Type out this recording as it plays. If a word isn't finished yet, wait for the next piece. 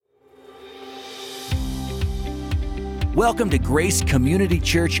Welcome to Grace Community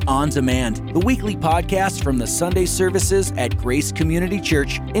Church On Demand, the weekly podcast from the Sunday services at Grace Community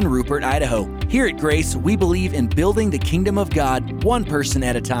Church in Rupert, Idaho. Here at Grace, we believe in building the kingdom of God one person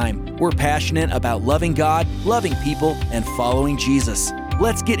at a time. We're passionate about loving God, loving people, and following Jesus.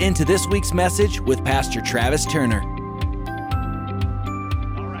 Let's get into this week's message with Pastor Travis Turner. All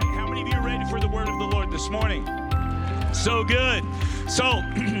right, how many of you are ready for the word of the Lord this morning? So good. So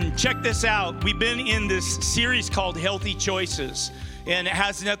check this out. We've been in this series called Healthy Choices, and it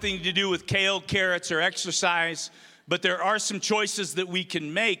has nothing to do with kale, carrots, or exercise, but there are some choices that we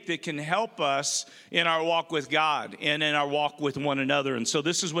can make that can help us in our walk with God and in our walk with one another. And so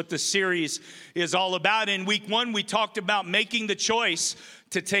this is what this series is all about. In week one, we talked about making the choice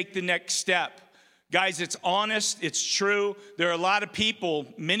to take the next step. Guys, it's honest, it's true. There are a lot of people,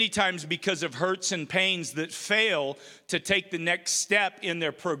 many times because of hurts and pains, that fail to take the next step in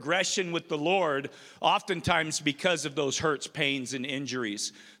their progression with the Lord, oftentimes because of those hurts, pains, and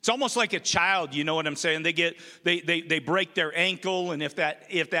injuries. It's almost like a child, you know what I'm saying? They break their ankle, and if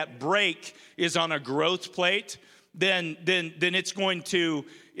that break is on a growth plate, then it's going to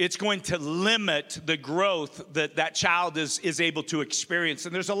limit the growth that child is able to experience.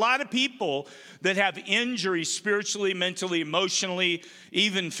 And there's a lot of people that have injuries spiritually, mentally, emotionally,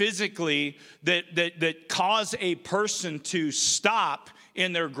 even physically, that cause a person to stop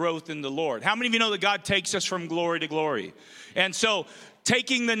in their growth in the Lord. How many of you know that God takes us from glory to glory? And so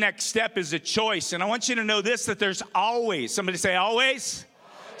taking the next step is a choice. And I want you to know this, that there's always, somebody say always.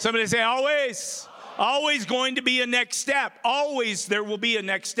 Somebody say always. Always going to be a next step. Always there will be a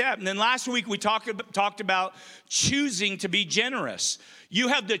next step. And then last week we talked about choosing to be generous. You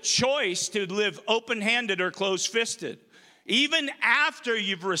have the choice to live open-handed or closed-fisted. Even after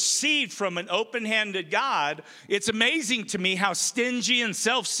you've received from an open-handed God, it's amazing to me how stingy and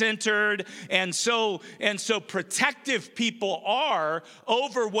self-centered and so protective people are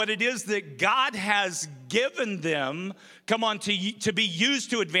over what it is that God has given them, to be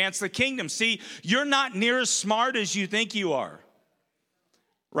used to advance the kingdom. See, you're not near as smart as you think you are,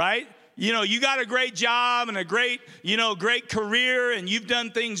 right? You know, you got a great job and a great career, and you've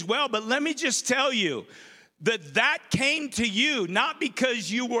done things well, but let me just tell you, that came to you not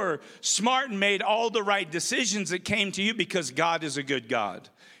because you were smart and made all the right decisions. It came to you because God is a good God.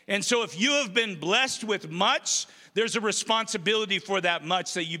 And so if you have been blessed with much, there's a responsibility for that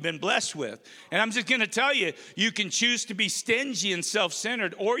much that you've been blessed with. And I'm just going to tell you, you can choose to be stingy and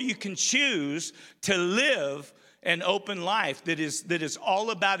self-centered, or you can choose to live an open life that is all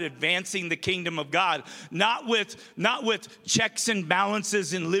about advancing the kingdom of God, not with checks and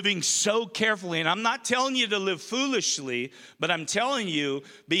balances and living so carefully. And I'm not telling you to live foolishly, but I'm telling you,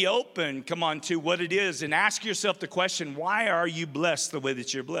 be open, to what it is, and ask yourself the question, why are you blessed the way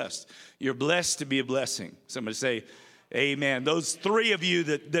that you're blessed? You're blessed to be a blessing. Somebody say, amen. Those three of you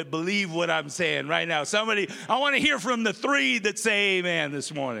that believe what I'm saying right now. I want to hear from the three that say amen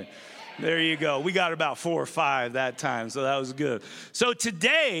this morning. There you go. We got about 4 or 5 that time, so that was good. So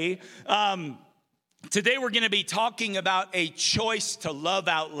today we're going to be talking about a choice to love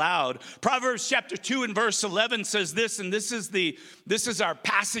out loud. Proverbs chapter 2 and verse 11 says this, and this is our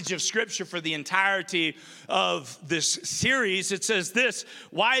passage of scripture for the entirety of this series. It says this: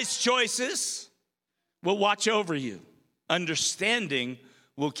 wise choices will watch over you. Understanding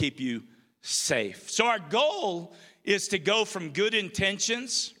will keep you safe. So our goal is to go from good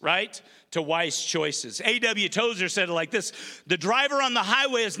intentions, right, to wise choices. A.W. Tozer said it like this: the driver on the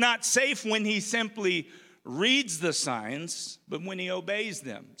highway is not safe when he simply reads the signs, but when he obeys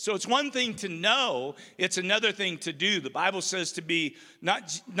them. So it's one thing to know, it's another thing to do. The Bible says to be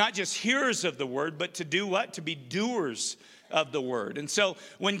not just hearers of the word, but to do what? To be doers of the word. And so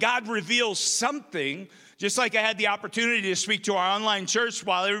when God reveals something, just like I had the opportunity to speak to our online church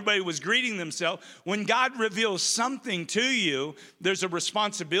while everybody was greeting themselves, when God reveals something to you, there's a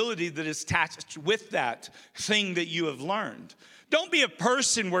responsibility that is attached with that thing that you have learned. Don't be a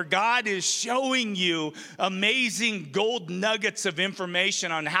person where God is showing you amazing gold nuggets of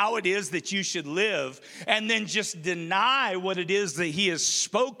information on how it is that you should live, and then just deny what it is that he has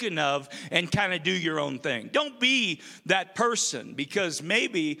spoken of and kind of do your own thing. Don't be that person, because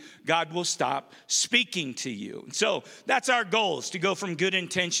maybe God will stop speaking to you. So that's our goal, is to go from good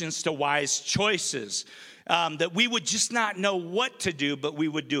intentions to wise choices. That we would just not know what to do, but we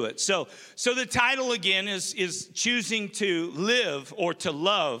would do it. So the title again is choosing to live or to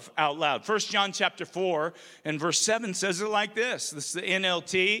love out loud. 1 John chapter 4 and verse 7 says it like this. This is the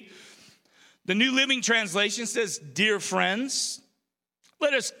NLT. The New Living Translation says, "Dear friends,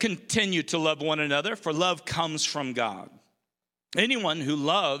 let us continue to love one another, for love comes from God. Anyone who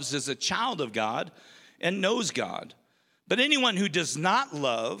loves is a child of God and knows God. But anyone who does not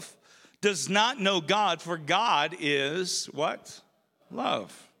love does not know God, for God is what?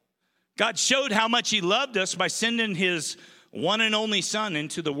 Love. God showed how much he loved us by sending his one and only Son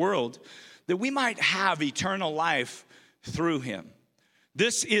into the world that we might have eternal life through him.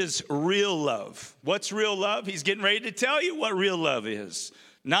 This is real love. What's real love? He's getting ready to tell you what real love is.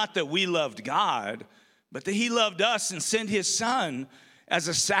 Not that we loved God, but that he loved us and sent his Son as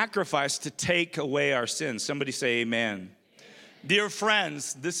a sacrifice to take away our sins. Somebody say amen. Dear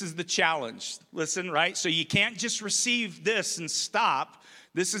friends, this is the challenge. Listen, right? So you can't just receive this and stop.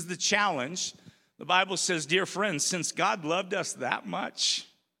 This is the challenge. The Bible says, dear friends, since God loved us that much,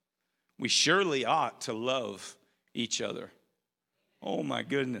 we surely ought to love each other. Oh my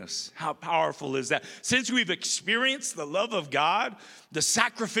goodness, how powerful is that? Since we've experienced the love of God, the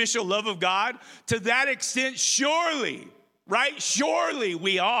sacrificial love of God, to that extent, surely, right? Surely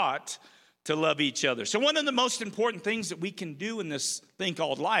we ought to love each other. So one of the most important things that we can do in this thing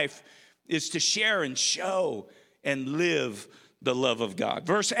called life is to share and show and live the love of God.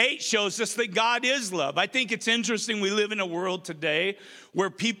 Verse 8 shows us that God is love. I think it's interesting we live in a world today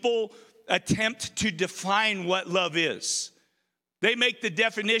where people attempt to define what love is. They make the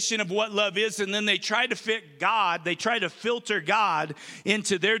definition of what love is, and then they try to fit God, they try to filter God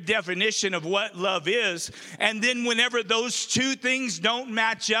into their definition of what love is. And then whenever those two things don't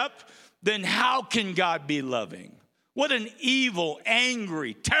match up, then how can God be loving? What an evil,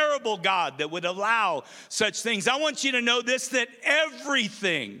 angry, terrible God that would allow such things. I want you to know this, that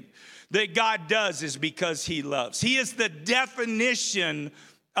everything that God does is because he loves. He is the definition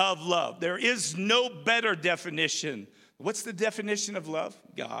of love. There is no better definition. What's the definition of love?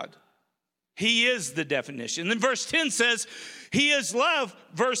 God. He is the definition. And then verse 10 says, he is love.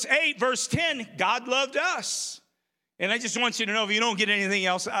 Verse 8, verse 10, God loved us. And I just want you to know, if you don't get anything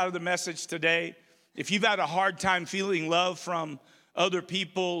else out of the message today, if you've had a hard time feeling love from other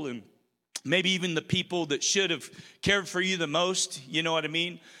people and maybe even the people that should have cared for you the most, you know what I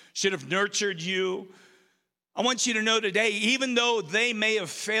mean, should have nurtured you, I want you to know today, even though they may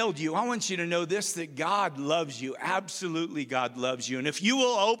have failed you, I want you to know this, that God loves you. Absolutely, God loves you. And if you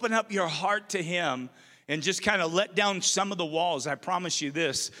will open up your heart to him and just kind of let down some of the walls, I promise you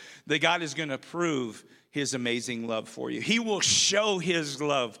this, that God is going to prove his amazing love for you. He will show his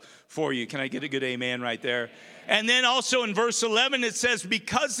love for you. Can I get a good amen right there? And then also in verse 11, it says,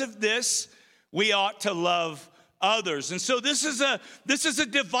 because of this, we ought to love others. And so this is a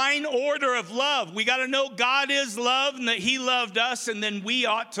divine order of love. We got to know God is love and that he loved us, and then we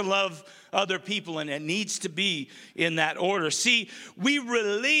ought to love other people, and it needs to be in that order. See, we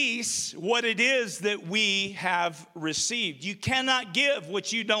release what it is that we have received. You cannot give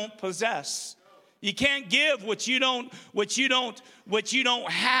what you don't possess. You can't give what you don't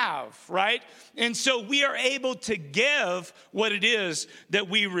have, right? And so we are able to give what it is that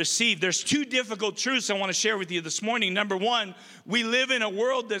we receive. There's two difficult truths I want to share with you this morning. Number one, we live in a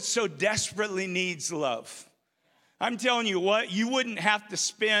world that so desperately needs love. I'm telling you what, you wouldn't have to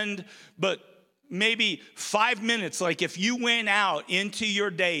spend but maybe 5 minutes, like if you went out into your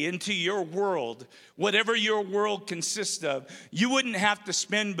day, into your world, whatever your world consists of, you wouldn't have to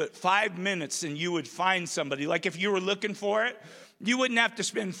spend but 5 minutes and you would find somebody. Like if you were looking for it, you wouldn't have to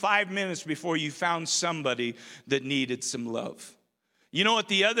spend 5 minutes before you found somebody that needed some love. You know what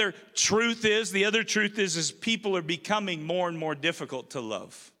the other truth is? The other truth is people are becoming more and more difficult to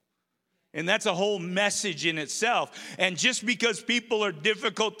love. And that's a whole message in itself. And just because people are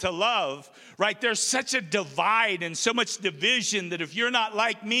difficult to love, right, there's such a divide and so much division that if you're not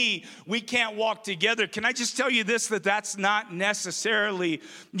like me, we can't walk together. Can I just tell you this, that that's not necessarily,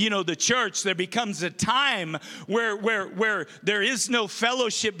 the church. There becomes a time where there is no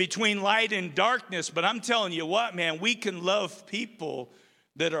fellowship between light and darkness. But I'm telling you what, man, we can love people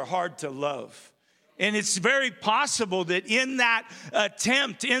that are hard to love. And it's very possible that in that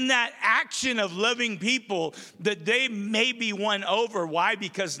attempt, in that action of loving people, that they may be won over. Why?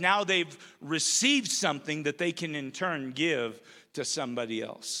 Because now they've received something that they can in turn give to somebody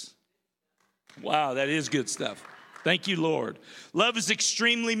else. Wow, that is good stuff. Thank you, Lord. Love is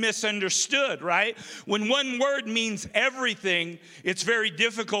extremely misunderstood, right? When one word means everything, it's very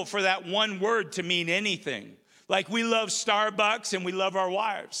difficult for that one word to mean anything. Like we love Starbucks and we love our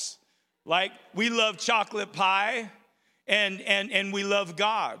wives. Like we love chocolate pie and we love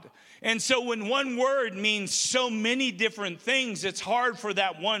God. And so when one word means so many different things, it's hard for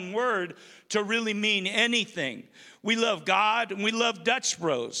that one word to really mean anything. We love God and we love Dutch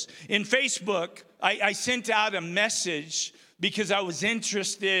Bros. In Facebook, I sent out a message because I was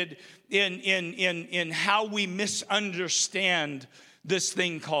interested in how we misunderstand this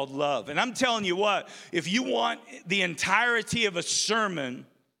thing called love. And I'm telling you what, if you want the entirety of a sermon,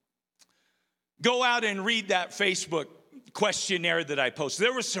 go out and read that Facebook questionnaire that I posted.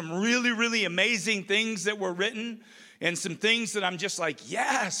 There were some really, really amazing things that were written and some things that I'm just like,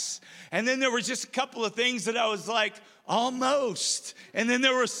 yes. And then there were just a couple of things that I was like, almost. And then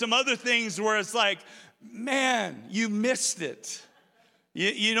there were some other things where it's like, man, you missed it.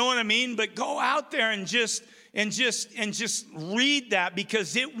 You know what I mean? But go out there and just read that,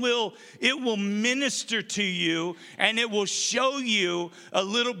 because it will minister to you, and it will show you a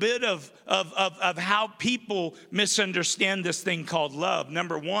little bit of how people misunderstand this thing called love.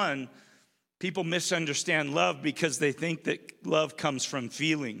 Number one, people misunderstand love because they think that love comes from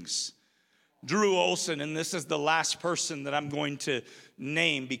feelings. Drew Olson, and this is the last person that I'm going to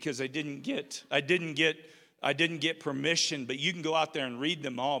name because I didn't get permission, but you can go out there and read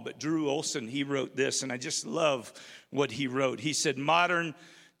them all. But Drew Olson, he wrote this, and I just love what he wrote. He said, modern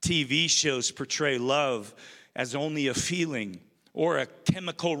TV shows portray love as only a feeling or a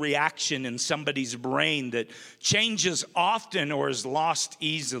chemical reaction in somebody's brain that changes often or is lost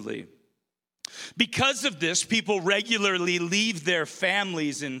easily. Because of this, people regularly leave their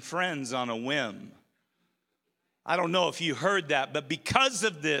families and friends on a whim. I don't know if you heard that, but because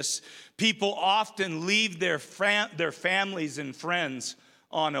of this, people often leave their families and friends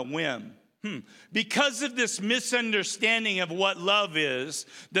on a whim. Because of this misunderstanding of what love is,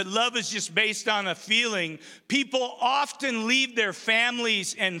 that love is just based on a feeling, people often leave their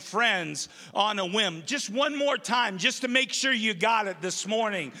families and friends on a whim. Just one more time, just to make sure you got it this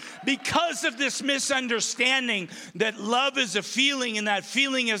morning. Because of this misunderstanding that love is a feeling and that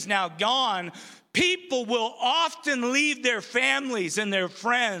feeling is now gone, people will often leave their families and their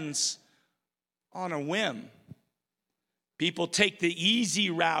friends on a whim. People take the easy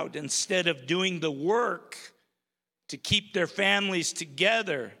route instead of doing the work to keep their families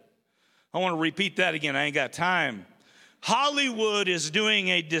together. I want to repeat that again. I ain't got time. Hollywood is doing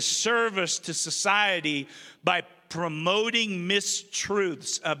a disservice to society by promoting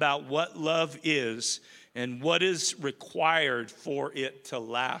mistruths about what love is and what is required for it to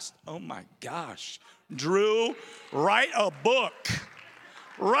last. Oh my gosh. Drew, write a book.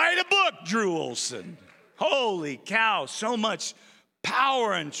 Write a book, Drew Olson. Holy cow, so much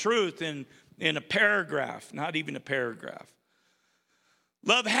power and truth in a paragraph, not even a paragraph.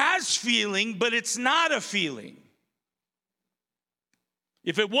 Love has feeling, but it's not a feeling.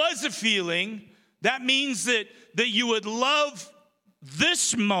 If it was a feeling, that means that you would love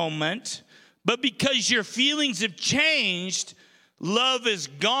this moment, but because your feelings have changed, love is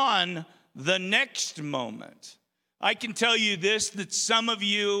gone the next moment. I can tell you this, that some of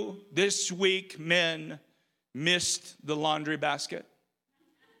you this week, men, missed the laundry basket.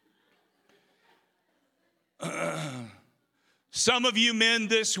 Some of you men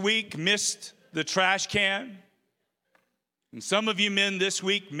this week missed the trash can. And some of you men this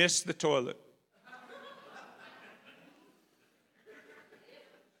week missed the toilet.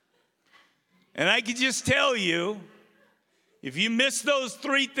 And I can just tell you, if you miss those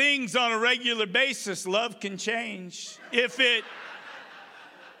three things on a regular basis, love can change.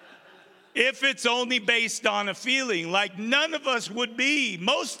 If it's only based on a feeling, like none of us would be,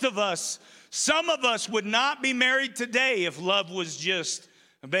 most of us, some of us would not be married today if love was just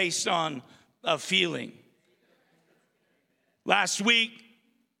based on a feeling. Last week,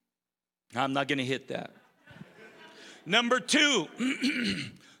 I'm not going to hit that. Number two,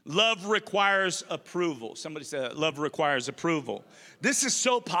 love requires approval. Somebody said love requires approval. This is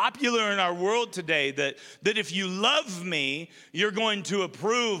so popular in our world today that if you love me, you're going to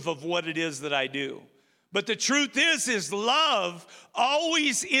approve of what it is that I do. But the truth is love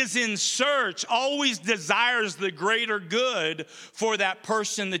always is in search, always desires the greater good for that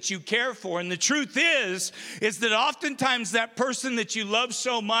person that you care for. And the truth is that oftentimes that person that you love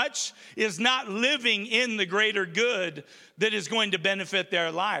so much is not living in the greater good that is going to benefit their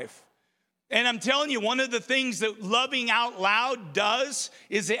life. And I'm telling you, one of the things that loving out loud does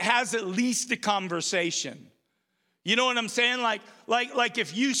is it has at least a conversation. You know what I'm saying? Like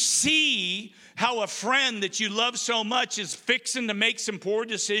if you see how a friend that you love so much is fixing to make some poor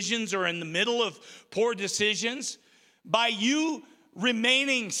decisions or in the middle of poor decisions, by you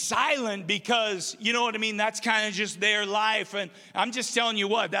remaining silent because, you know what I mean, that's kind of just their life. And I'm just telling you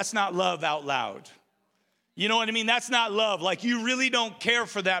what, that's not love out loud. You know what I mean? That's not love. Like you really don't care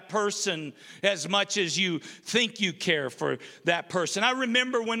for that person as much as you think you care for that person. I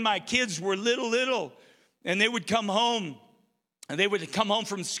remember when my kids were little, and they would come home, and they would come home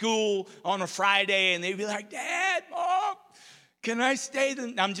from school on a Friday, and they'd be like, Dad, Mom, can I stay?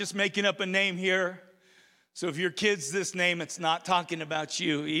 I'm just making up a name here. So if your kid's this name, it's not talking about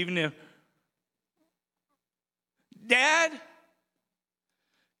you. Even if, Dad,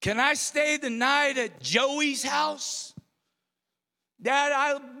 can I stay the night at Joey's house? Dad,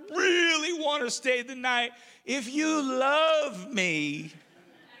 I really want to stay the night. If you love me,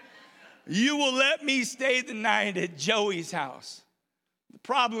 you will let me stay the night at Joey's house. The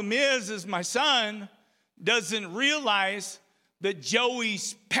problem is my son doesn't realize that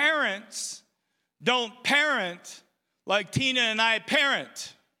Joey's parents don't parent like Tina and I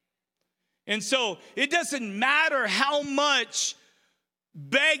parent. And so it doesn't matter how much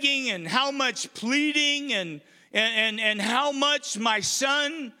begging and how much pleading and how much my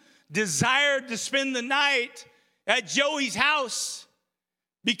son desired to spend the night at Joey's house,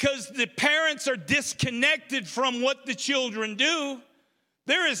 because the parents are disconnected from what the children do.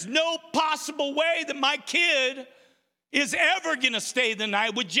 There is no possible way that my kid is ever going to stay the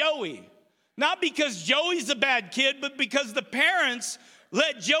night with Joey. Not because Joey's a bad kid, but because the parents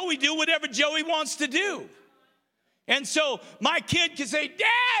let Joey do whatever Joey wants to do. And so my kid can say,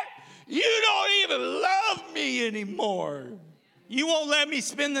 Dad, you don't even love me anymore. You won't let me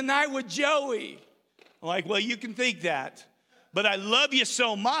spend the night with Joey. I'm like, well, you can think that. But I love you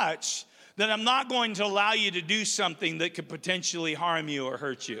so much that I'm not going to allow you to do something that could potentially harm you or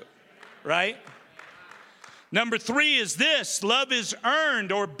hurt you, right? Number 3 is this: love is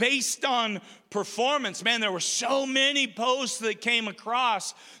earned or based on performance. Man, there were so many posts that came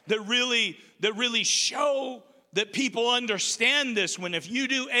across that really show that people understand this. When if you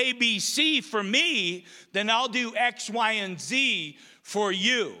do A, B, C for me, then I'll do X, Y, and Z for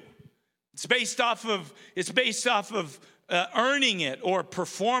you. It's based off of earning it or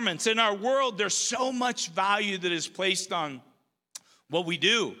performance. In our world, there's so much value that is placed on what we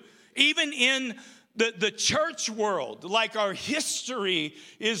do. Even in the church world, like our history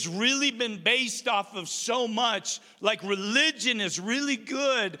is really been based off of so much. Like religion is really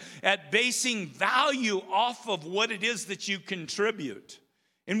good at basing value off of what it is that you contribute.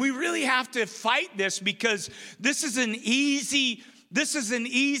 And we really have to fight this, because this is an easy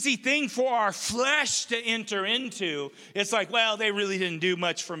thing for our flesh to enter into. It's like, well, they really didn't do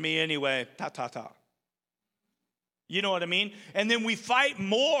much for me anyway. Ta. You know what I mean? And then we fight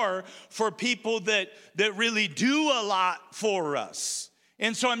more for people that really do a lot for us.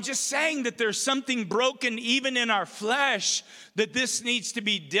 And so I'm just saying that there's something broken even in our flesh, that this needs to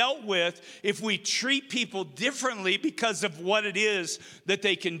be dealt with if we treat people differently because of what it is that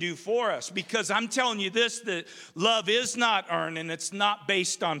they can do for us. Because I'm telling you this, that love is not earned and it's not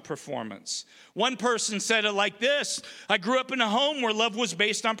based on performance. One person said it like this: I grew up in a home where love was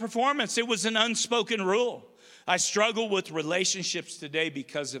based on performance. It was an unspoken rule. I struggle with relationships today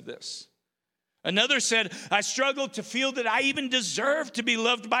because of this. Another said, I struggle to feel that I even deserve to be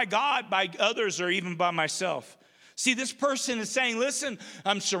loved by God, by others, or even by myself. See, this person is saying, listen,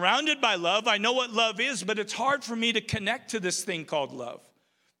 I'm surrounded by love. I know what love is, but it's hard for me to connect to this thing called love.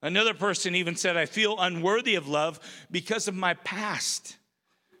 Another person even said, I feel unworthy of love because of my past.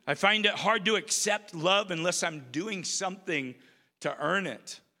 I find it hard to accept love unless I'm doing something to earn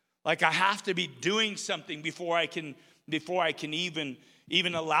it. Like I have to be doing something before I can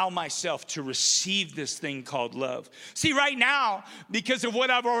even allow myself to receive this thing called love. See, right now, because of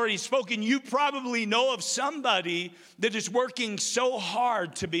what I've already spoken, you probably know of somebody that is working so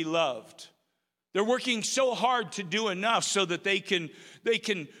hard to be loved. They're working so hard to do enough so that they can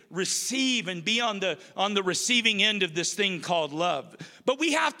receive and be on the receiving end of this thing called love. But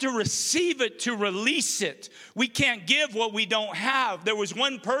we have to receive it to release it. We can't give what we don't have. There was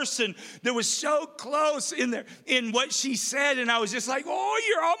one person that was so close in what she said, and I was just like, oh,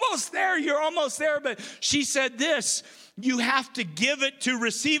 you're almost there. But she said this: you have to give it to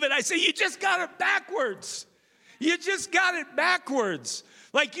receive it. I say, you just got it backwards. You just got it backwards.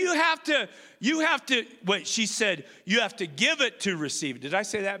 Like you have to, wait, she said, you have to give it to receive it. Did I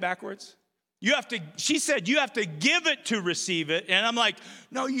say that backwards? She said, you have to give it to receive it. And I'm like,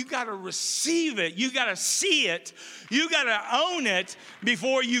 no, you got to receive it. You got to see it. You got to own it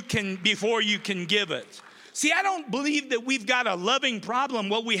before you can give it. See, I don't believe that we've got a loving problem.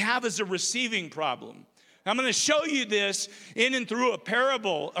 What we have is a receiving problem. I'm going to show you this in and through a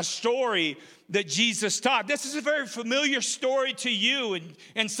parable, a story that Jesus taught. This is a very familiar story to you,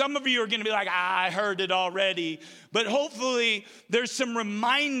 and some of you are going to be like, I heard it already. But hopefully there's some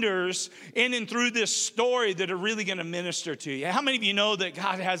reminders in and through this story that are really going to minister to you. How many of you know that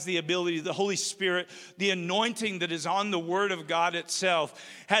God has the ability, the Holy Spirit, the anointing that is on the Word of God itself,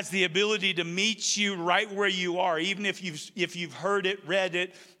 has the ability to meet you right where you are, even if you've heard it, read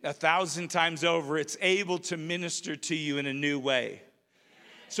it 1,000 times over, it's able to minister to you in a new way.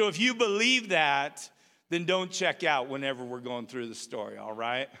 So if you believe that, then don't check out whenever we're going through the story, all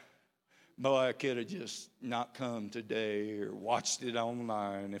right? Boy, I could have just not come today or watched it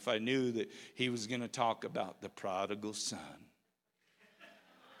online if I knew that he was going to talk about the prodigal son.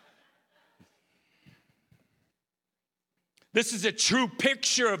 This is a true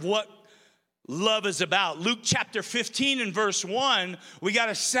picture of what love is about. Luke chapter 15 and verse 1, we got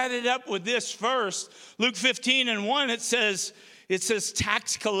to set it up with this first. Luke 15 and 1, it says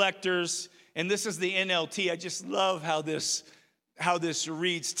tax collectors, and this is the NLT. I just love how this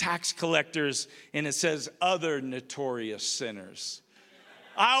reads, tax collectors, and it says other notorious sinners.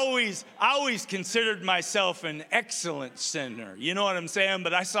 I always considered myself an excellent sinner. You know what I'm saying?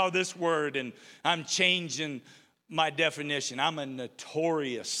 But I saw this word and I'm changing my definition. I'm a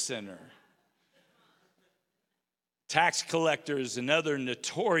notorious sinner. Tax collectors and other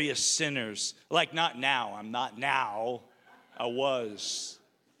notorious sinners. Like not now. I'm not now. I was.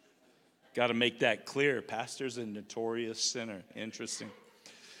 Got to make that clear. Pastor's a notorious sinner. Interesting.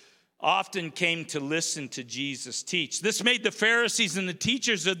 Often came to listen to Jesus teach. This made the Pharisees and the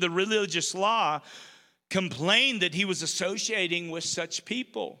teachers of the religious law complain that he was associating with such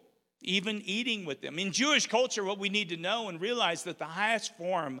people, even eating with them. In Jewish culture, what we need to know and realize that the highest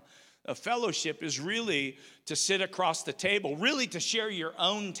form of fellowship is really to sit across the table, really to share your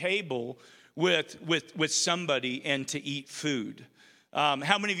own table with somebody and to eat food. How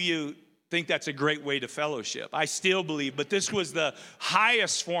many of you think that's a great way to fellowship? I still believe, but this was the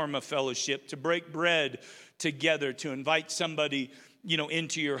highest form of fellowship, to break bread together, to invite somebody,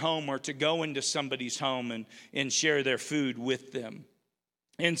 into your home, or to go into somebody's home and share their food with them.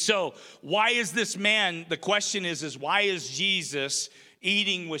 And so, why is this man, the question is why is Jesus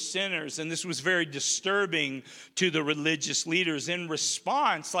eating with sinners? And this was very disturbing to the religious leaders. In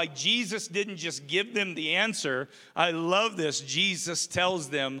response, like Jesus didn't just give them the answer. I love this. Jesus tells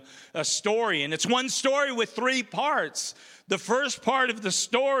them a story, and it's one story with three parts. The first part of the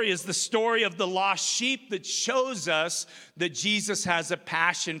story is the story of the lost sheep that shows us that Jesus has a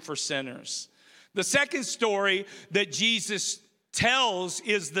passion for sinners. The second story that Jesus tells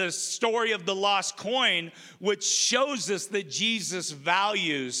is the story of the lost coin, which shows us that Jesus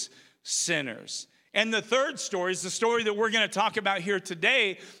values sinners. And the third story is the story that we're going to talk about here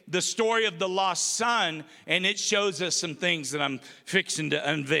today, the story of the lost son, and it shows us some things that I'm fixing to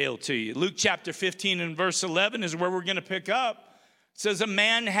unveil to you. Luke chapter 15 and verse 11 is where we're going to pick up. It says a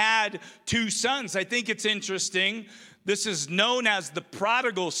man had two sons. I think it's interesting. This is known as the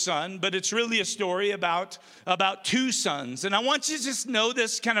prodigal son, but it's really a story about two sons. And I want you to just know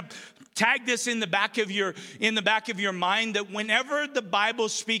this, kind of tag this in the back of your mind, that whenever the Bible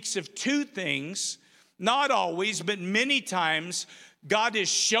speaks of two things, not always, but many times, God is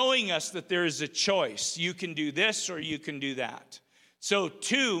showing us that there is a choice. You can do this or you can do that. So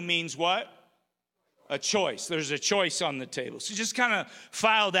two means what? A choice. There's a choice on the table. So just kind of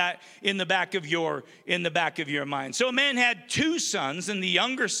file that in the back of your mind. So a man had two sons, and the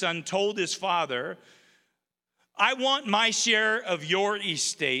younger son told his father, I want my share of your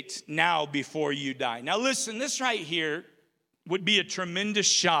estate now before you die. Now listen, this right here would be a tremendous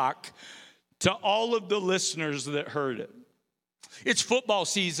shock to all of the listeners that heard it. It's football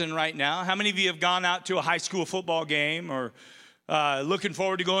season right now. How many of you have gone out to a high school football game or looking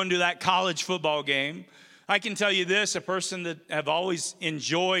forward to going to that college football game? I can tell you this, a person that have always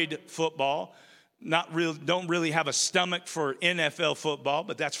enjoyed football, don't really have a stomach for NFL football,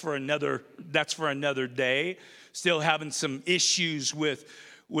 but that's for another day. Still having some issues with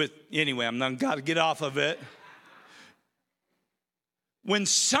anyway, I'm not got to get off of it. When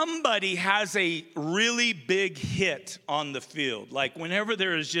somebody has a really big hit on the field, like when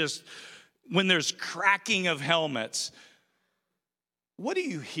there's cracking of helmets, what do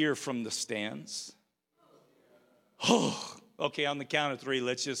you hear from the stands? Oh, okay, on the count of three,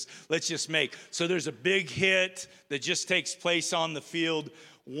 let's just make. So there's a big hit that just takes place on the field.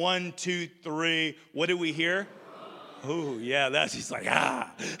 1, 2, 3. What do we hear? Oh, yeah, he's like,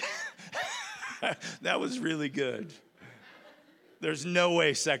 ah. That was really good. There's no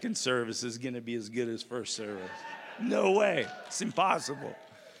way second service is going to be as good as first service. No way. It's impossible.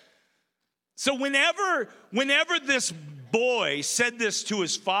 So whenever this boy said this to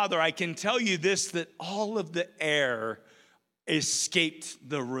his father, I can tell you this, that all of the air escaped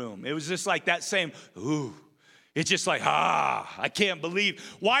the room. It was just like that same, ooh. It's just like, I can't believe.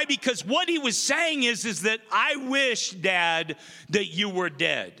 Why? Because what he was saying is that I wish, Dad, that you were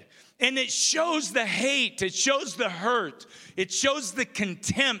dead. And it shows the hate, it shows the hurt, it shows the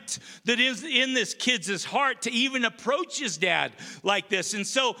contempt that is in this kid's heart to even approach his dad like this. And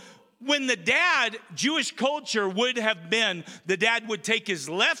so when the dad, Jewish culture would have been, the dad would take his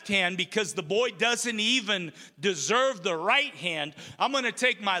left hand because the boy doesn't even deserve the right hand. I'm going to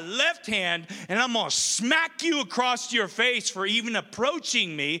take my left hand and I'm going to smack you across your face for even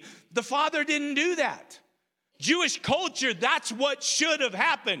approaching me. The father didn't do that. Jewish culture, that's what should have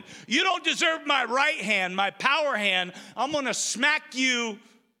happened. You don't deserve my right hand, my power hand. I'm going to smack you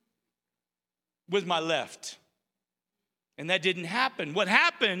with my left. And that didn't happen. What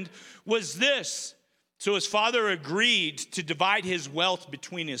happened was this. So his father agreed to divide his wealth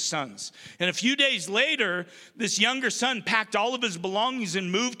between his sons. And a few days later, this younger son packed all of his belongings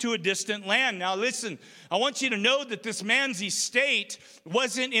and moved to a distant land. Now listen, I want you to know that this man's estate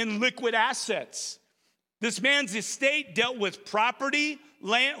wasn't in liquid assets. This man's estate dealt with property,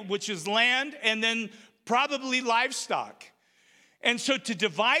 land, which is land, and then probably livestock. And so to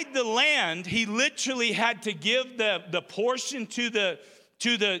divide the land, he literally had to give the portion to the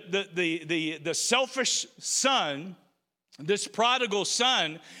selfish son, this prodigal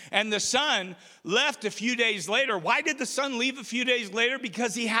son, and the son left a few days later. Why did the son leave a few days later?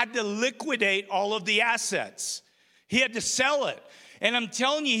 Because he had to liquidate all of the assets. He had to sell it. And I'm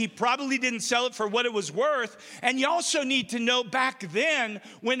telling you, he probably didn't sell it for what it was worth. And you also need to know back then,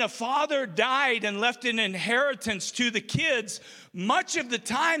 when a father died and left an inheritance to the kids, much of the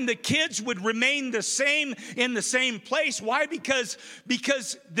time the kids would remain the same in the same place. Why? Because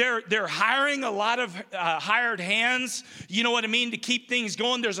they're hiring a lot of hired hands, you know what I mean, to keep things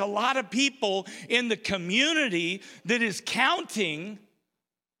going. There's a lot of people in the community that is counting,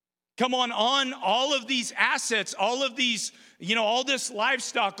 come on all of these assets, all of these, all this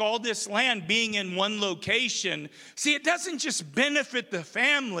livestock, all this land being in one location. See, it doesn't just benefit the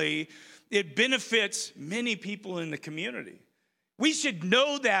family, it benefits many people in the community. We should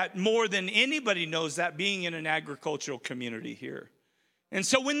know that more than anybody knows that, being in an agricultural community here. And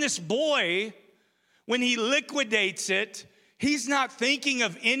so when this boy, when he liquidates it, he's not thinking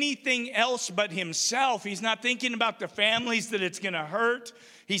of anything else but himself. He's not thinking about the families that it's going to hurt.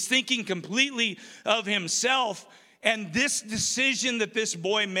 He's thinking completely of himself. And this decision that this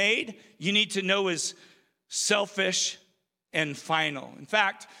boy made, you need to know, is selfish and final. In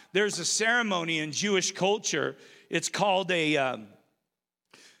fact, there's a ceremony in Jewish culture. It's called I'm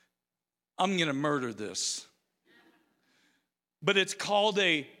going to murder this, but it's called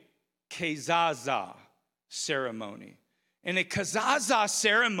a kezazah ceremony. And a kezazah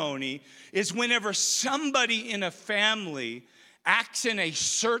ceremony is whenever somebody in a family acts in a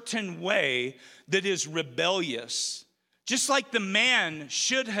certain way that is rebellious. Just like the man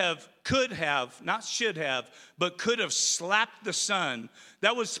could have slapped the son.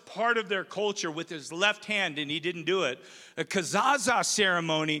 That was part of their culture with his left hand, and he didn't do it. A kezazah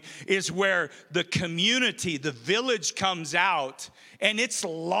ceremony is where the community, the village comes out, and it's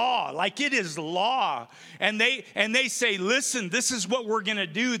law, like it is law. And they say, listen, this is what we're gonna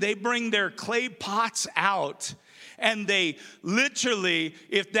do. They bring their clay pots out. And they literally,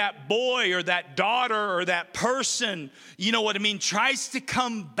 if that boy or that daughter or that person, you know what I mean, tries to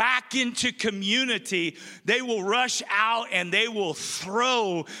come back into community, they will rush out and they will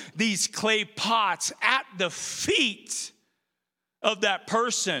throw these clay pots at the feet of that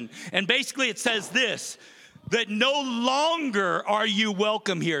person. And basically it says this, that no longer are you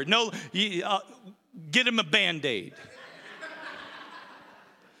welcome here. Get him a Band-Aid.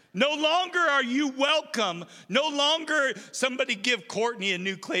 No longer are you welcome. No longer somebody give Courtney a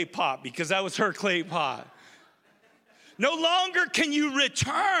new clay pot because that was her clay pot. No longer can you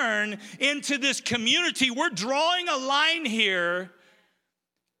return into this community. We're drawing a line here.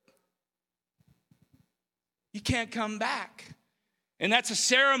 You can't come back. And that's a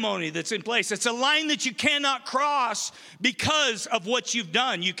ceremony that's in place. It's a line that you cannot cross because of what you've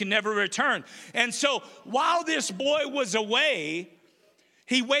done. You can never return. And so while this boy was away,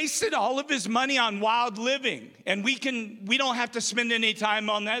 he wasted all of his money on wild living. And we don't have to spend any time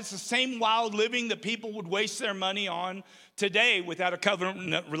on that. It's the same wild living that people would waste their money on today without a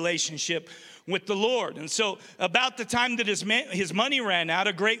covenant relationship with the Lord. And so about the time that his money ran out,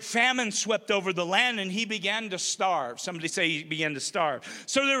 a great famine swept over the land and he began to starve. Somebody say he began to starve.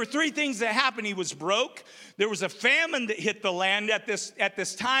 So there were three things that happened. He was broke. There was a famine that hit the land at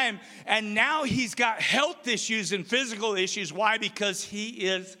this time. And now he's got health issues and physical issues. Why? Because he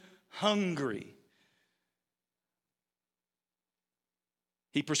is hungry.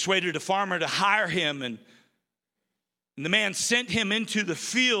 He persuaded a farmer to hire him, and the man sent him into the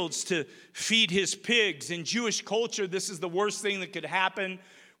fields to feed his pigs. In Jewish culture, this is the worst thing that could happen.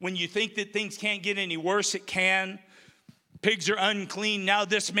 When you think that things can't get any worse, it can. Pigs are unclean. Now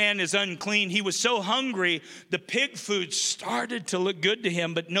this man is unclean. He was so hungry, the pig food started to look good to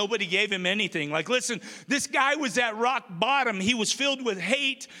him, but nobody gave him anything. Like, listen, this guy was at rock bottom. He was filled with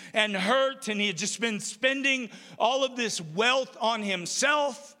hate and hurt, and he had just been spending all of this wealth on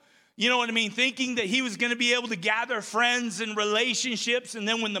himself. You know what I mean? Thinking that he was going to be able to gather friends and relationships, and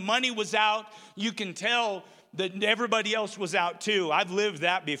then when the money was out, you can tell that everybody else was out too. I've lived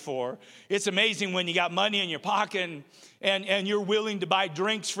that before. It's amazing when you got money in your pocket and you're willing to buy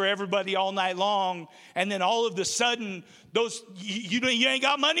drinks for everybody all night long, and then all of a sudden, you ain't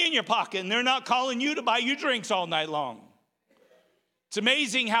got money in your pocket, and they're not calling you to buy you drinks all night long. It's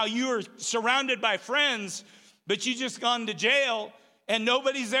amazing how you are surrounded by friends, but you just gone to jail, and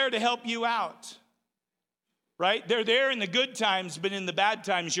nobody's there to help you out. Right? They're there in the good times, but in the bad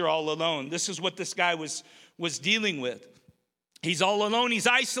times, you're all alone. This is what this guy was dealing with. He's all alone. He's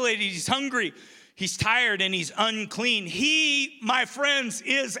isolated. He's hungry. He's tired, and he's unclean. He, my friends,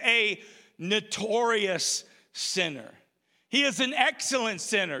 is a notorious sinner. He is an excellent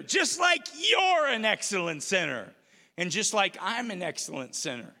sinner, just like you're an excellent sinner, and just like I'm an excellent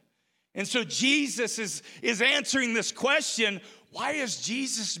sinner. And so Jesus is answering this question. Why is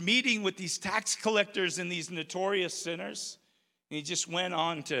Jesus meeting with these tax collectors and these notorious sinners? And he just went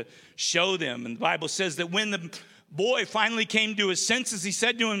on to show them. And the Bible says that when the boy finally came to his senses, he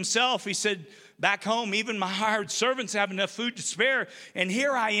said to himself, he said, back home, even my hired servants have enough food to spare, and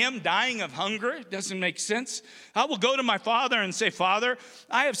here I am dying of hunger. It doesn't make sense. I will go to my father and say, Father,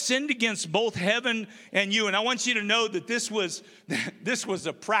 I have sinned against both heaven and you. And I want you to know that this was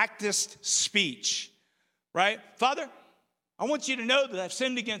a practiced speech, right? Father, I want you to know that I've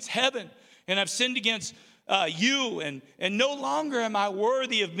sinned against heaven and I've sinned against you, and no longer am I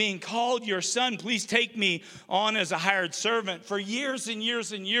worthy of being called your son. Please take me on as a hired servant. For years and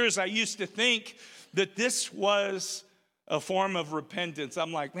years and years, I used to think that this was a form of repentance.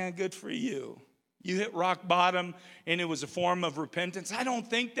 I'm like, man, good for you. You hit rock bottom and it was a form of repentance. I don't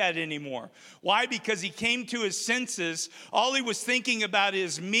think that anymore. Why? Because he came to his senses. All he was thinking about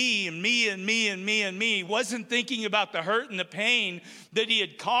is me and me and me and me and me. He wasn't thinking about the hurt and the pain that he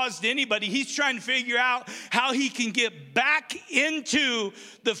had caused anybody. He's trying to figure out how he can get back into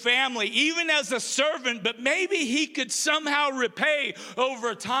the family, even as a servant, but maybe he could somehow repay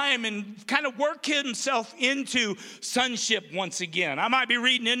over time and kind of work himself into sonship once again. I might be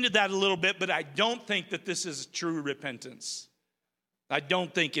reading into that a little bit, but I don't think that this is true repentance. I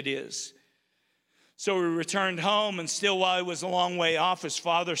don't think it is. So he returned home, and still while he was a long way off, his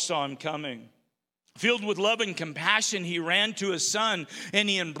father saw him coming. Filled with love and compassion, he ran to his son, and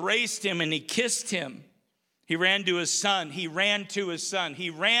he embraced him, and he kissed him. He ran to his son. He ran to his son. He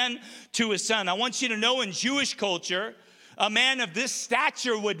ran to his son. I want you to know, in Jewish culture, a man of this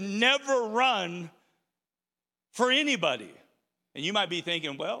stature would never run for anybody. And you might be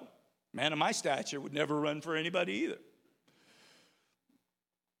thinking, well, man of my stature would never run for anybody either.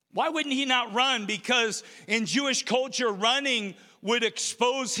 Why wouldn't he not run? Because in Jewish culture, running would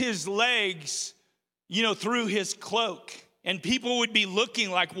expose his legs, through his cloak. And people would be looking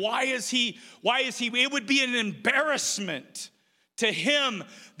like, why is he? It would be an embarrassment to him,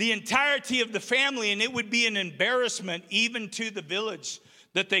 the entirety of the family, and it would be an embarrassment even to the village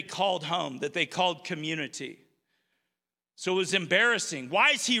that they called home, that they called community. So it was embarrassing. Why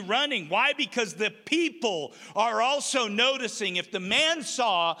is he running? Why? Because the people are also noticing. If the man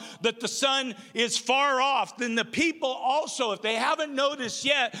saw that the son is far off, then the people also, if they haven't noticed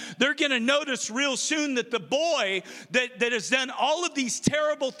yet, they're going to notice real soon that the boy that has done all of these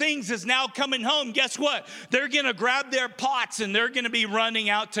terrible things is now coming home. Guess what? They're going to grab their pots and they're going to be running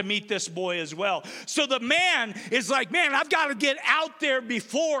out to meet this boy as well. So the man is like, man, I've got to get out there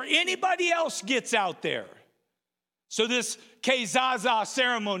before anybody else gets out there. So this Kezaza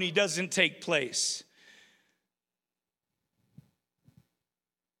ceremony doesn't take place.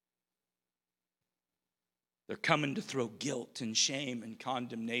 They're coming to throw guilt and shame and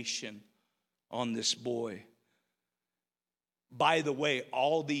condemnation on this boy. By the way,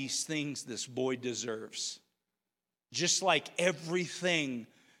 all these things this boy deserves. Just like everything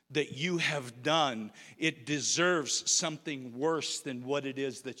that you have done, it deserves something worse than what it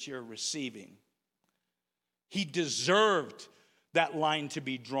is that you're receiving. He deserved that line to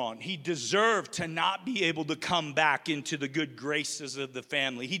be drawn. He deserved to not be able to come back into the good graces of the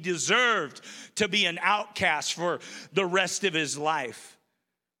family. He deserved to be an outcast for the rest of his life.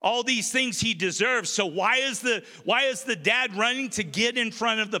 All these things he deserves. So why is the dad running to get in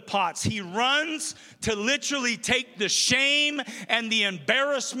front of the pots? He runs to literally take the shame and the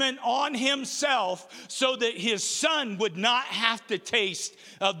embarrassment on himself so that his son would not have to taste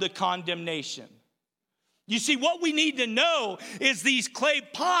of the condemnation. You see, what we need to know is these clay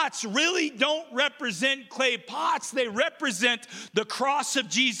pots really don't represent clay pots. They represent the cross of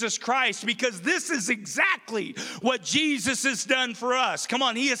Jesus Christ, because this is exactly what Jesus has done for us. Come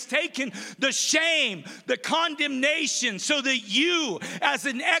on, he has taken the shame, the condemnation, so that you, as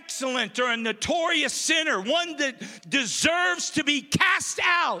an excellent or a notorious sinner, one that deserves to be cast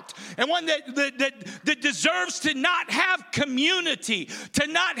out, and one that deserves to not have community, to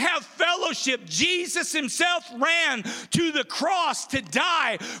not have fellowship, Jesus himself ran to the cross to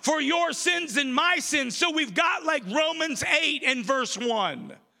die for your sins and my sins. So we've got like Romans 8 and verse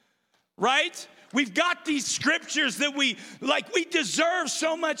 1, right? We've got these scriptures that we deserve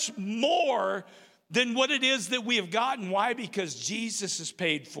so much more than what it is that we have gotten. Why? Because Jesus has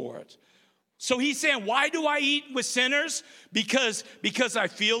paid for it. So he's saying, why do I eat with sinners? Because I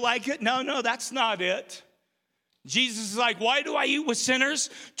feel like it? No, that's not it. Jesus is like, why do I eat with sinners?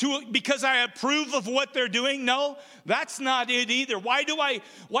 Because I approve of what they're doing? No, that's not it either. Why do I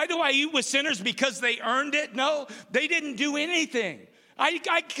eat with sinners? Because they earned it? No, they didn't do anything.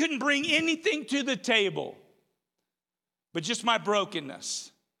 I couldn't bring anything to the table but just my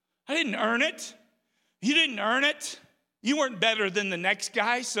brokenness. I didn't earn it. You didn't earn it. You weren't better than the next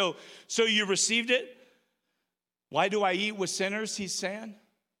guy, so you received it. Why do I eat with sinners, he's saying?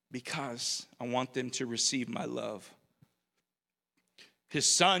 Because I want them to receive my love. His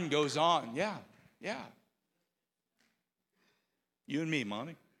son goes on. Yeah. You and me,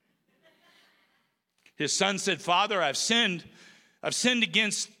 Monty. His son said, Father, I've sinned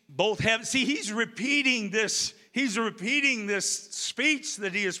against both heaven. See, he's repeating this speech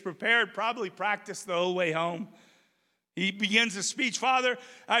that he has prepared, probably practiced the whole way home. He begins the speech, Father,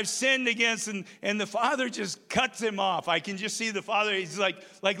 I've sinned against, and the father just cuts him off. I can just see the father, he's like,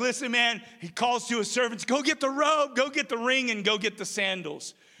 listen, man, he calls to his servants, go get the robe, go get the ring, and go get the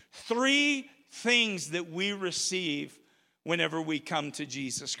sandals. 3 things that we receive whenever we come to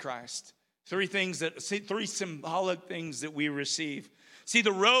Jesus Christ. 3 symbolic things that we receive. See,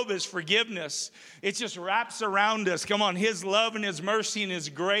 the robe is forgiveness. It just wraps around us. Come on, his love and his mercy and his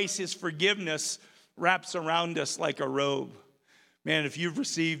grace, his forgiveness wraps around us like a robe. Man, if you've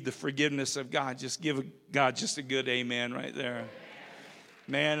received the forgiveness of God, just give God just a good amen right there.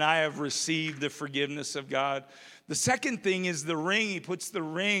 Man, I have received the forgiveness of God. The second thing is the ring. He puts the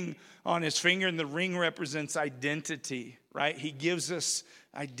ring on his finger, and the ring represents identity, right? He gives us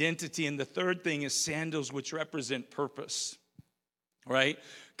identity. And the third thing is sandals, which represent purpose, right?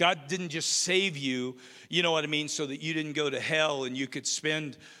 God didn't just save you, you know what I mean, so that you didn't go to hell and you could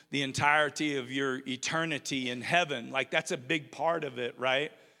spend the entirety of your eternity in heaven. Like, that's a big part of it,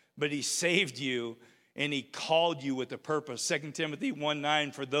 right? But he saved you and he called you with a purpose. 2 Timothy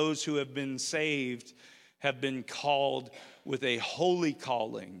 1:9, for those who have been saved have been called with a holy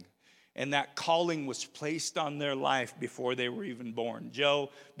calling. And that calling was placed on their life before they were even born.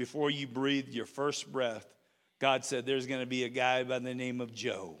 Joe, before you breathed your first breath, God said, there's going to be a guy by the name of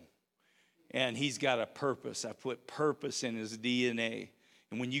Joe. And he's got a purpose. I put purpose in his DNA.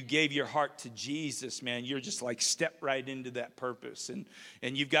 And when you gave your heart to Jesus, man, you're just like step right into that purpose. And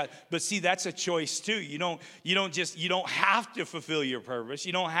you've got, but see, that's a choice too. You don't have to fulfill your purpose.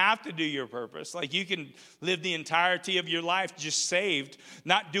 You don't have to do your purpose. Like, you can live the entirety of your life just saved,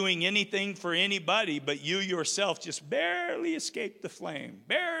 not doing anything for anybody, but you yourself just barely escaped the flame,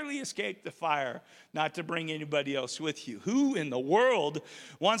 barely escaped the fire, not to bring anybody else with you. Who in the world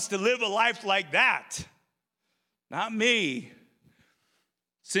wants to live a life like that? Not me.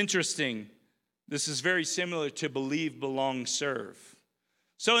 It's interesting. This is very similar to believe, belong, serve.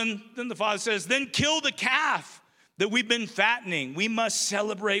 So then the father says, then kill the calf that we've been fattening. We must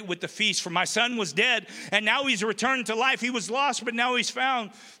celebrate with the feast. For my son was dead, and now he's returned to life. He was lost, but now he's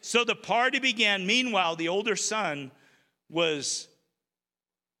found. So the party began. Meanwhile, the older son was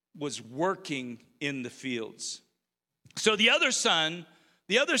working in the fields. So the other son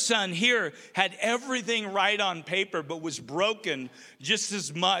here had everything right on paper, but was broken just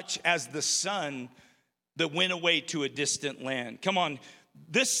as much as the son that went away to a distant land. Come on,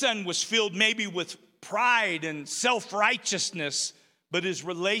 this son was filled maybe with pride and self-righteousness, but his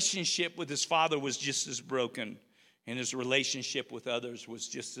relationship with his father was just as broken, and his relationship with others was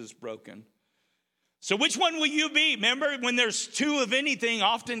just as broken. So which one will you be? Remember, when there's 2 of anything,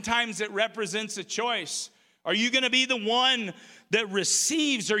 oftentimes it represents a choice. Are you going to be the one that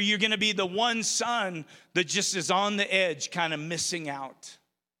receives, or are you going to be the one son that just is on the edge, kind of missing out?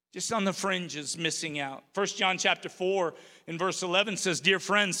 Just on the fringes, missing out. 1 John chapter 4 in verse 11 says, dear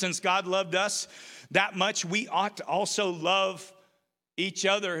friends, since God loved us that much, we ought to also love each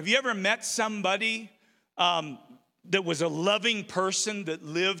other. Have you ever met somebody that was a loving person that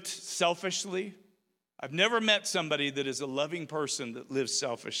lived selfishly? I've never met somebody that is a loving person that lives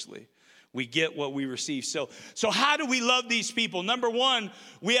selfishly. We get what we receive. So how do we love these people? Number one,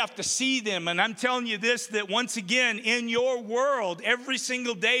 we have to see them. And I'm telling you this, that once again, in your world, every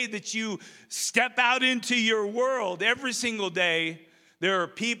single day that you step out into your world, every single day, there are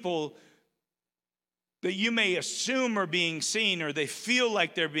people that you may assume are being seen, or they feel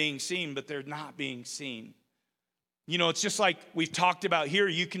like they're being seen, but they're not being seen. You know, it's just like we've talked about here.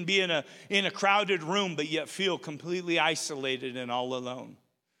 You can be in a crowded room, but yet feel completely isolated and all alone.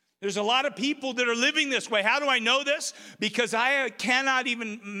 There's a lot of people that are living this way. How do I know this? Because I cannot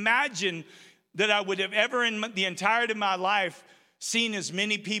even imagine that I would have ever in the entirety of my life seen as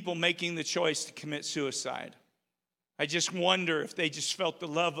many people making the choice to commit suicide. I just wonder if they just felt the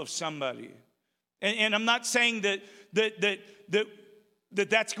love of somebody. And I'm not saying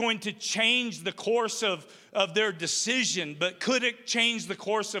that's going to change the course of their decision, but could it change the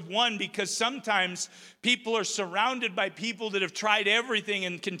course of one? Because sometimes people are surrounded by people that have tried everything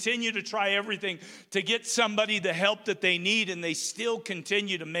and continue to try everything to get somebody the help that they need, and they still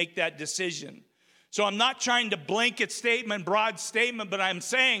continue to make that decision. So I'm not trying to blanket statement, broad statement, but I'm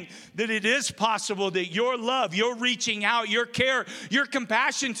saying that it is possible that your love, your reaching out, your care, your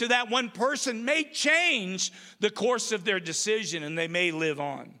compassion to that one person may change the course of their decision, and they may live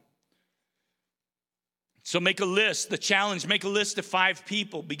on. So make a list, the challenge, make a list of 5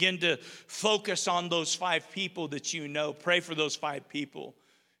 people. Begin to focus on those 5 people that you know. Pray for those 5 people.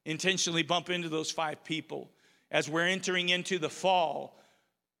 Intentionally bump into those 5 people. As we're entering into the fall,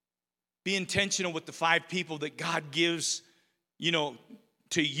 be intentional with the 5 people that God gives, to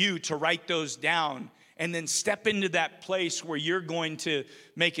you to write those down, and then step into that place where you're going to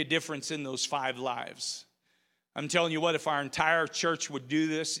make a difference in those 5 lives. I'm telling you what, if our entire church would do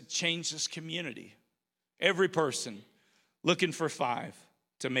this, it'd change this community. Every person looking for 5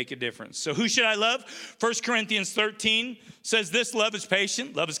 to make a difference. So who should I love? 1 Corinthians 13 says this: love is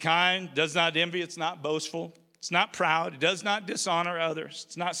patient, love is kind, does not envy, it's not boastful. It's not proud. It does not dishonor others.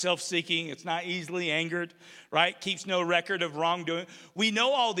 It's not self-seeking. It's not easily angered, right? Keeps no record of wrongdoing. We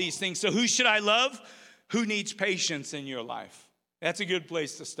know all these things. So who should I love? Who needs patience in your life? That's a good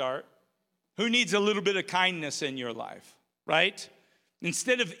place to start. Who needs a little bit of kindness in your life, right?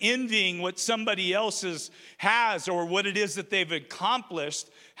 Instead of envying what somebody else has or what it is that they've accomplished,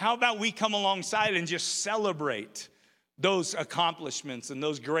 how about we come alongside and just celebrate those accomplishments and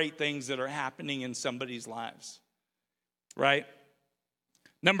those great things that are happening in somebody's lives, right?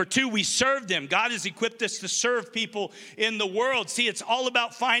 Number 2, we serve them. God has equipped us to serve people in the world. See, it's all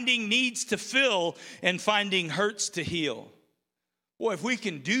about finding needs to fill and finding hurts to heal. Boy, if we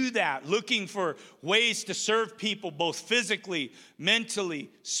can do that, looking for ways to serve people both physically,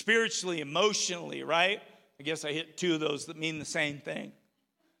 mentally, spiritually, emotionally, right? I guess I hit 2 of those that mean the same thing.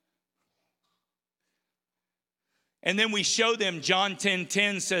 And then we show them, John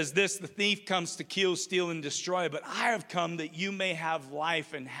 10:10 says this: the thief comes to kill, steal, and destroy, but I have come that you may have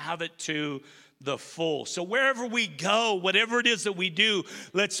life and have it to the full. So wherever we go, whatever it is that we do,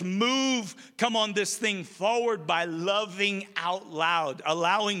 let's come on this thing forward by loving out loud,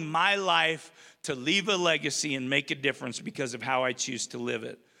 allowing my life to leave a legacy and make a difference because of how I choose to live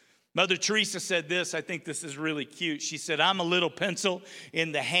it. Mother Teresa said this, I think this is really cute. She said, I'm a little pencil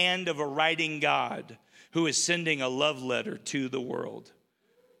in the hand of a writing God who is sending a love letter to the world.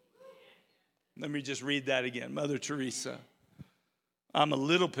 Let me just read that again. Mother Teresa, I'm a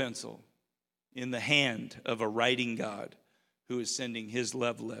little pencil in the hand of a writing God who is sending his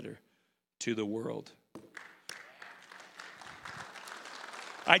love letter to the world.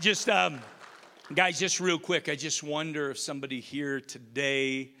 I just, guys, just real quick, I just wonder if somebody here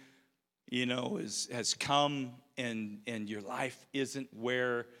today, has come and your life isn't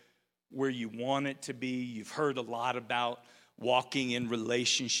where you want it to be. You've heard a lot about walking in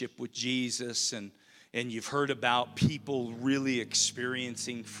relationship with Jesus, and you've heard about people really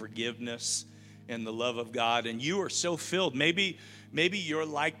experiencing forgiveness and the love of God, and you are so filled. Maybe you're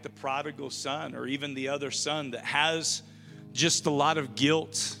like the prodigal son, or even the other son that has just a lot of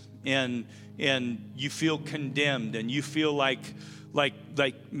guilt, and you feel condemned, and you feel like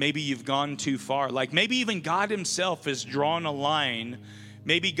maybe you've gone too far. Like maybe even God himself has drawn a line.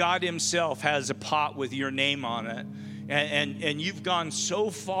 Maybe God himself has a pot with your name on it, and you've gone so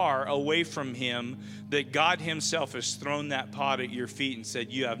far away from him that God himself has thrown that pot at your feet and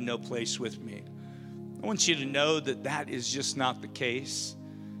said, you have no place with me. I want you to know that that is just not the case.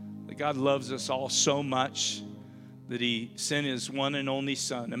 That God loves us all so much that he sent his one and only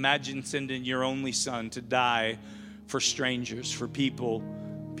son. Imagine sending your only son to die for strangers, for people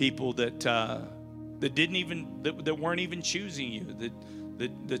that weren't even choosing you, that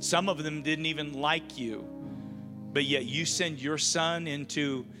that some of them didn't even like you, but yet you send your son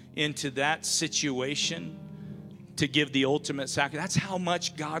into that situation to give the ultimate sacrifice. That's how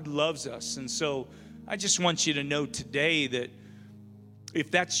much God loves us. And so I just want you to know today that if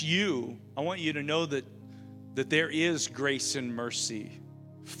that's you, I want you to know that there is grace and mercy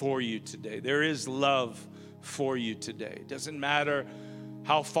for you today. There is love for you today. It doesn't matter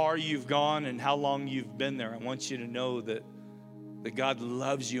how far you've gone and how long you've been there. I want you to know that God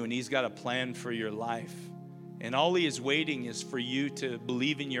loves you and he's got a plan for your life. And all he is waiting is for you to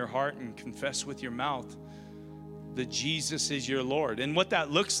believe in your heart and confess with your mouth that Jesus is your Lord. And what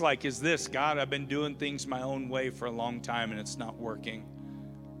that looks like is this: God, I've been doing things my own way for a long time and it's not working.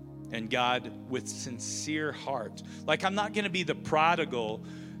 And God, with sincere heart, like I'm not going to be the prodigal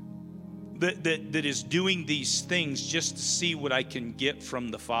that is doing these things just to see what I can get from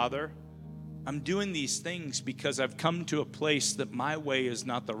the Father. I'm doing these things because I've come to a place that my way is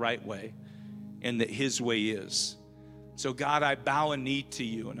not the right way and that his way is. So God, I bow a knee to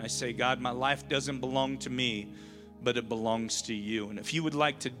you and I say, God, my life doesn't belong to me, but it belongs to you. And if you would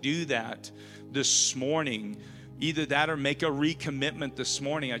like to do that this morning, either that or make a recommitment this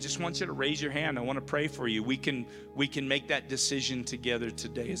morning, I just want you to raise your hand. I want to pray for you. We can make that decision together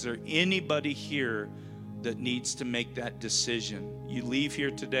today. Is there anybody here that needs to make that decision? You leave here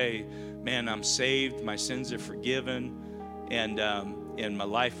today, man, I'm saved, my sins are forgiven, and my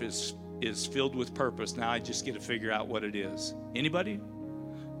life is filled with purpose. Now I just get to figure out what it is. Anybody?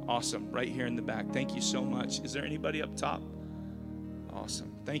 Awesome. Right here in the back. Thank you so much. Is there anybody up top?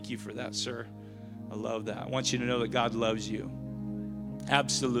 Awesome. Thank you for that, sir. I love that. I want you to know that God loves you.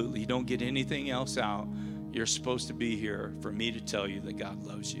 Absolutely. You don't get anything else out. You're supposed to be here for me to tell you that God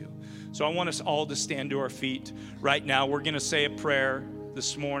loves you. So I want us all to stand to our feet right now. We're going to say a prayer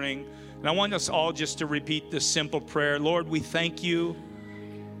this morning. And I want us all just to repeat this simple prayer. Lord, we thank you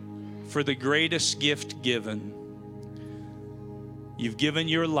for the greatest gift given. You've given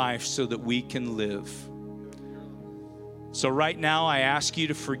your life so that we can live. So right now, I ask you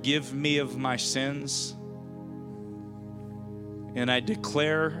to forgive me of my sins. And I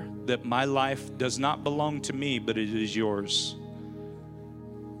declare that my life does not belong to me, but it is yours.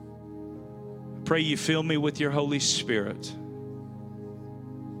 I pray you fill me with your Holy Spirit.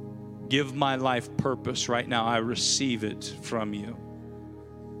 Give my life purpose right now. I receive it from you.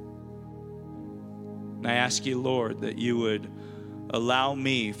 And I ask you, Lord, that you would allow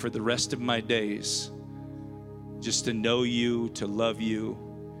me for the rest of my days just to know you, to love you,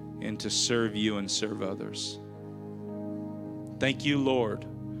 and to serve you and serve others. Thank you, Lord,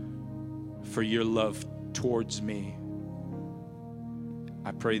 for your love towards me.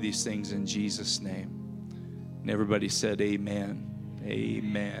 I pray these things in Jesus' name. And everybody said amen.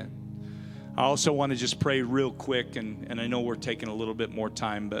 Amen. I also want to just pray real quick, and I know we're taking a little bit more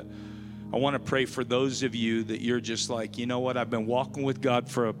time, but I want to pray for those of you that you're just like, you know what, I've been walking with God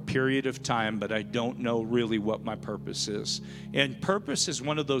for a period of time, but I don't know really what my purpose is. And purpose is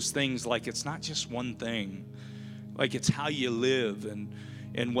one of those things, like it's not just one thing. Like it's how you live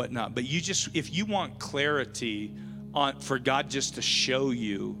and whatnot. But if you want clarity for God just to show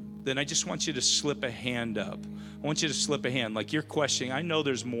you, then I just want you to slip a hand up. I want you to slip a hand. Like you're questioning, I know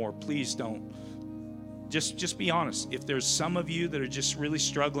there's more. Please don't. Just be honest. If there's some of you that are just really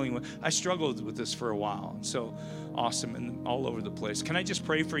struggling with, I struggled with this for a while. And so awesome and all over the place. Can I just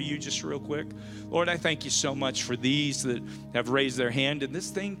pray for you just real quick? Lord, I thank you so much for these that have raised their hand. And this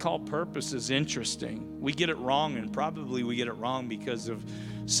thing called purpose is interesting. We get it wrong, and probably we get it wrong because of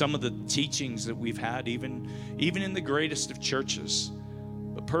some of the teachings that we've had, even in the greatest of churches.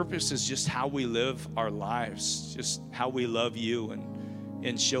 But purpose is just how we live our lives, just how we love you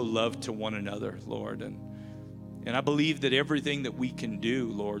and show love to one another, Lord. And I believe that everything that we can do,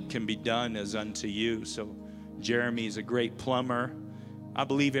 Lord, can be done as unto you. So Jeremy is a great plumber. I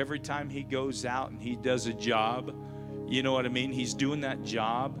believe every time he goes out and he does a job, you know what I mean? He's doing that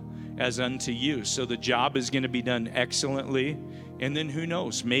job as unto you. So the job is going to be done excellently. And then who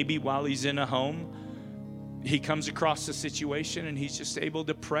knows, maybe while he's in a home, he comes across a situation and he's just able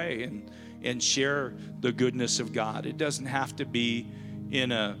to pray and share the goodness of God. It doesn't have to be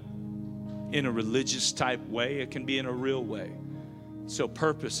in a religious type way. It can be in a real way. So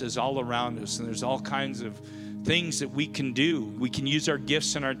purpose is all around us, and there's all kinds of things that we can do. We can use our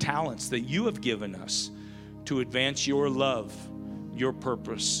gifts and our talents that you have given us to advance your love, your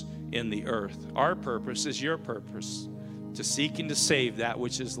purpose in the earth. Our purpose is your purpose, to seek and to save that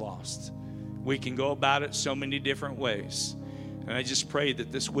which is lost. We can go about it so many different ways. And I just pray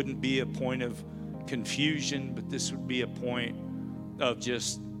that this wouldn't be a point of confusion, but this would be a point of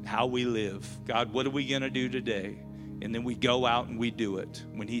just how we live. God, what are we going to do today? And then we go out and we do it.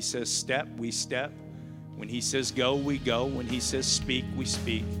 When he says step, we step. When he says go, we go. When he says speak, we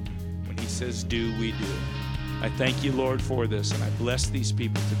speak. When he says do, we do. I thank you, Lord, for this, and I bless these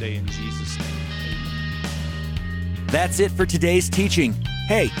people today in Jesus' name. Amen. That's it for today's teaching.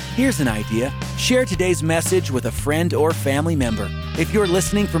 Hey, here's an idea. Share today's message with a friend or family member. If you're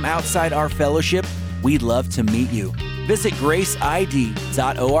listening from outside our fellowship, we'd love to meet you. Visit graceid.org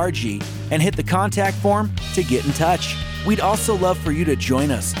and hit the contact form to get in touch. We'd also love for you to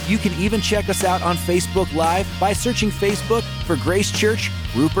join us. You can even check us out on Facebook Live by searching Facebook for Grace Church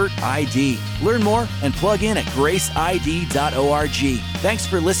Rupert ID. Learn more and plug in at graceid.org. Thanks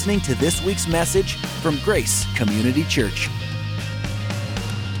for listening to this week's message from Grace Community Church.